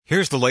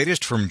Here's the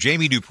latest from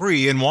Jamie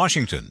Dupree in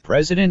Washington.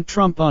 President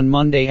Trump on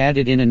Monday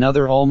added in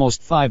another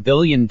almost $5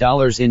 billion in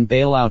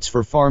bailouts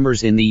for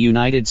farmers in the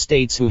United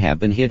States who have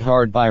been hit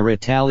hard by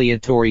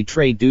retaliatory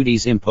trade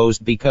duties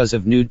imposed because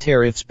of new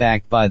tariffs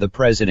backed by the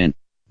president.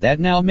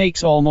 That now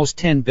makes almost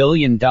 $10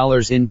 billion in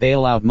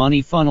bailout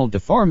money funneled to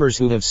farmers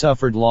who have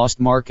suffered lost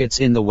markets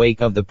in the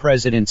wake of the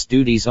president's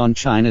duties on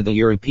China, the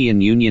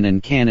European Union,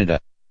 and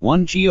Canada.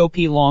 One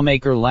GOP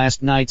lawmaker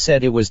last night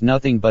said it was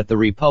nothing but the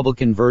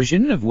Republican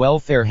version of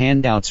welfare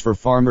handouts for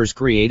farmers,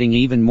 creating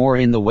even more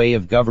in the way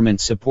of government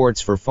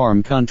supports for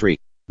farm country.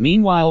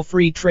 Meanwhile,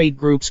 free trade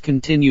groups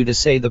continue to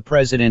say the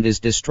president is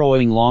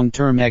destroying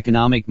long-term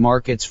economic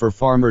markets for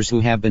farmers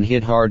who have been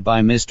hit hard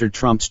by Mr.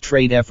 Trump's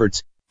trade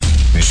efforts.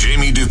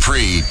 Jamie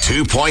Dupree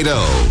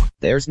 2.0.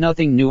 There's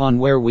nothing new on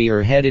where we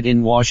are headed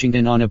in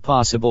Washington on a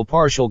possible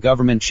partial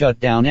government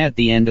shutdown at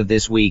the end of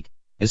this week.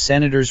 As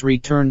senators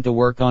returned to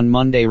work on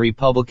Monday,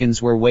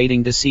 Republicans were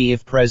waiting to see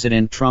if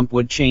President Trump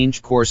would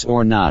change course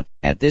or not.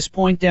 At this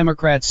point,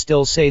 Democrats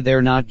still say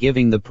they're not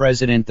giving the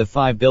president the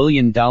 $5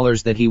 billion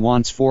that he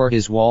wants for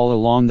his wall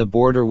along the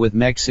border with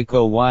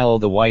Mexico, while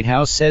the White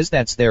House says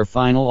that's their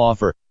final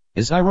offer.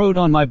 As I wrote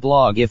on my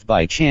blog, if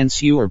by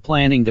chance you are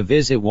planning to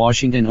visit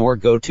Washington or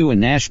go to a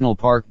national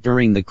park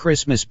during the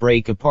Christmas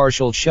break, a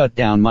partial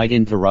shutdown might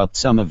interrupt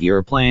some of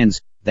your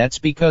plans. That's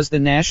because the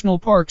National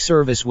Park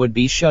Service would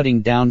be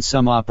shutting down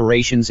some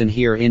operations, and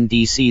here in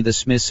D.C. the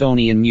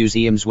Smithsonian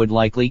museums would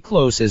likely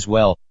close as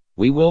well.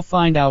 We will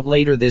find out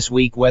later this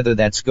week whether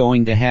that's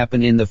going to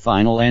happen in the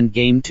final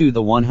endgame to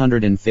the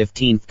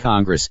 115th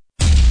Congress.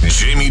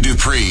 Jamie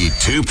Dupree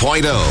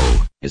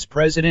 2.0. As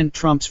President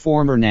Trump's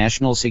former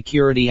national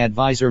security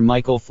advisor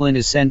Michael Flynn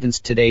is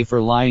sentenced today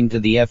for lying to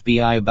the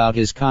FBI about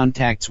his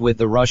contacts with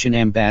the Russian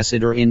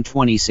ambassador in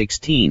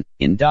 2016.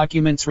 In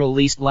documents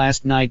released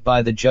last night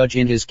by the judge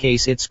in his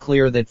case, it's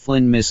clear that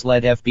Flynn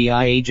misled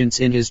FBI agents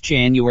in his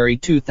January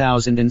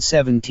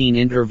 2017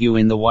 interview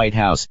in the White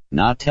House,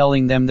 not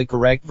telling them the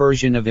correct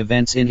version of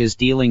events in his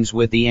dealings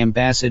with the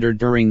ambassador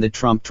during the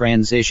Trump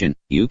transition.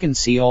 You can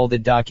see all the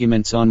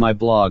documents on my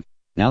blog.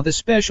 Now, the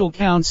special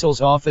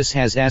counsel's office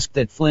has asked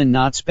that Flynn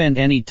not spend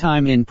any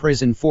time in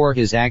prison for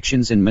his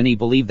actions, and many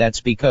believe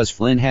that's because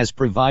Flynn has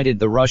provided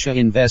the Russia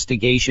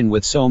investigation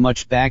with so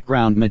much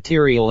background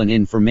material and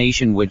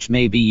information which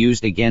may be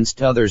used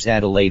against others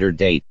at a later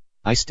date.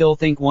 I still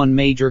think one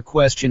major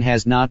question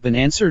has not been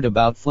answered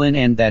about Flynn,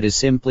 and that is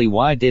simply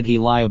why did he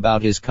lie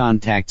about his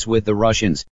contacts with the Russians.